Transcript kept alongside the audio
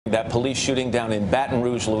That police shooting down in Baton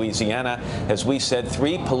Rouge, Louisiana. As we said,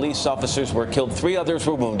 3 police officers were killed, 3 others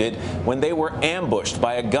were wounded when they were ambushed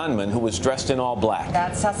by a gunman who was dressed in all black.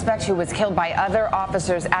 That suspect, who was killed by other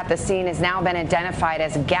officers at the scene, has now been identified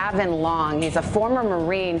as Gavin. He's a former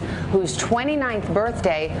Marine whose 29th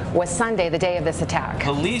birthday was Sunday, the day of this attack.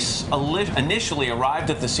 Police initially arrived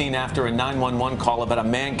at the scene after a 911 call about a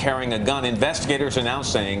man carrying a gun. Investigators are now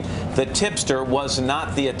saying the tipster was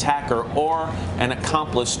not the attacker or an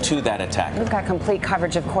accomplice to that attack. We've got complete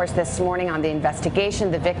coverage, of course, this morning on the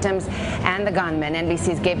investigation, the victims, and the gunman.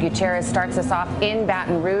 NBC's Gabe Gutierrez starts us off in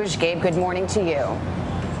Baton Rouge. Gabe, good morning to you.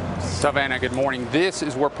 Savannah, good morning. This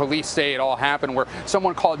is where police say it all happened, where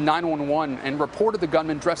someone called 911 and reported the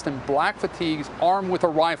gunman dressed in black fatigues, armed with a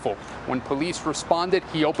rifle. When police responded,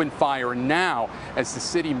 he opened fire. Now, as the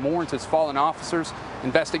city mourns his fallen officers,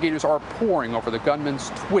 investigators are poring over the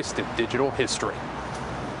gunman's twisted digital history.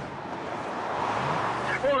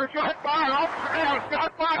 Shot fire, officer down,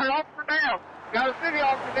 shot fire, officer down. Got a city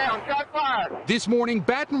officer down, shot fire. This morning,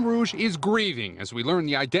 Baton Rouge is grieving as we learn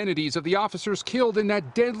the identities of the officers killed in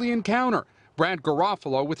that deadly encounter. Brad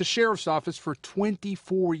Garofalo with the sheriff's office for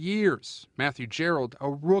 24 years. Matthew Gerald, a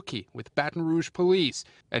rookie with Baton Rouge Police.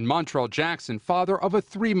 And Montrell Jackson, father of a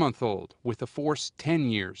 3-month-old with the force 10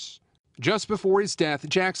 years. Just before his death,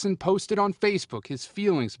 Jackson posted on Facebook his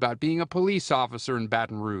feelings about being a police officer in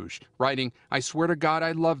Baton Rouge, writing, "I swear to God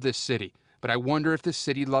I love this city, but I wonder if this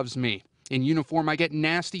city loves me. In uniform, I get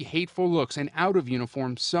nasty, hateful looks, and out of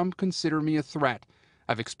uniform, some consider me a threat.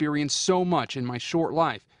 I've experienced so much in my short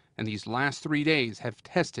life, and these last 3 days have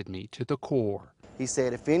tested me to the core." He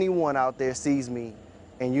said, if anyone out there sees me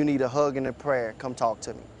and you need a hug and a prayer, come talk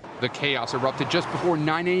to me. The chaos erupted just before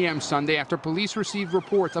 9 a.m. Sunday after police received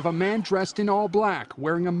reports of a man dressed in all black,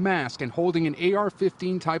 wearing a mask and holding an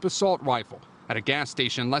AR-15 type assault rifle at a gas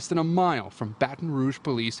station less than a mile from Baton Rouge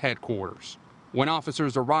Police headquarters. When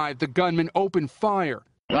officers arrived, the gunman opened fire.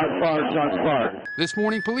 Shots fired, shots fired. This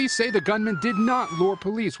morning, police say the gunman did not lure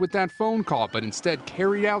police with that phone call, but instead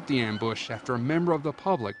carried out the ambush after a member of the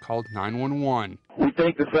public called 911. We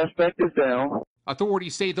think the suspect is down.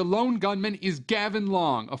 Authorities say the lone gunman is Gavin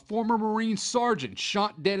Long, a former Marine sergeant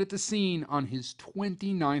shot dead at the scene on his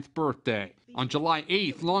 29th birthday. On July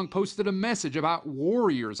 8th, Long posted a message about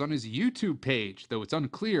warriors on his YouTube page, though it's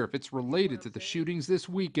unclear if it's related to the shootings this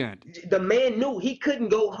weekend. The man knew he couldn't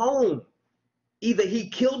go home. Either he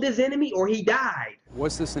killed his enemy or he died.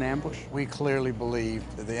 Was this an ambush? We clearly believe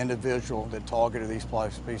that the individual that targeted these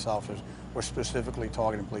police officers were specifically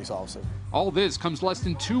targeting police officers. All this comes less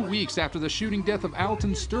than 2 weeks after the shooting death of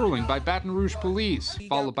Alton Sterling by Baton Rouge police,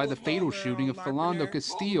 followed by the fatal shooting of Philando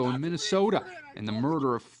Castillo in Minnesota and the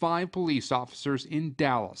murder of 5 police officers in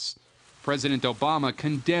Dallas. President Obama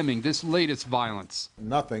condemning this latest violence.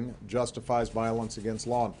 Nothing justifies violence against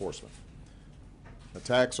law enforcement.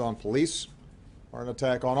 Attacks on police are an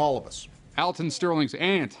attack on all of us. Alton Sterling's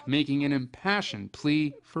aunt making an impassioned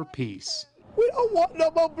plea for peace. We don't want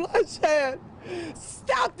no more bloodshed.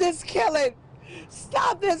 Stop this killing.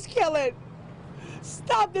 Stop this killing.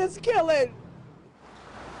 Stop this killing.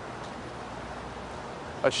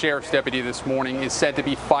 A sheriff's deputy this morning is said to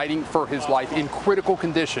be fighting for his life in critical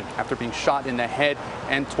condition after being shot in the head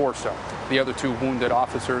and torso. The other 2 wounded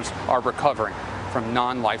officers are recovering from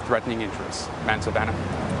non-life-threatening injuries. Man, Savannah.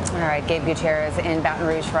 All right, Gabe Gutierrez in Baton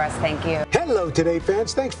Rouge for us. Thank you. Hello, Today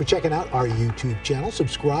fans. Thanks for checking out our YouTube channel.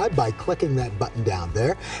 Subscribe by clicking that button down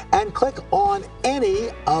there and click on any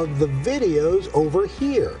of the videos over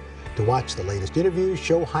here to watch the latest interviews,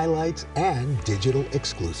 show highlights, and digital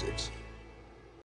exclusives.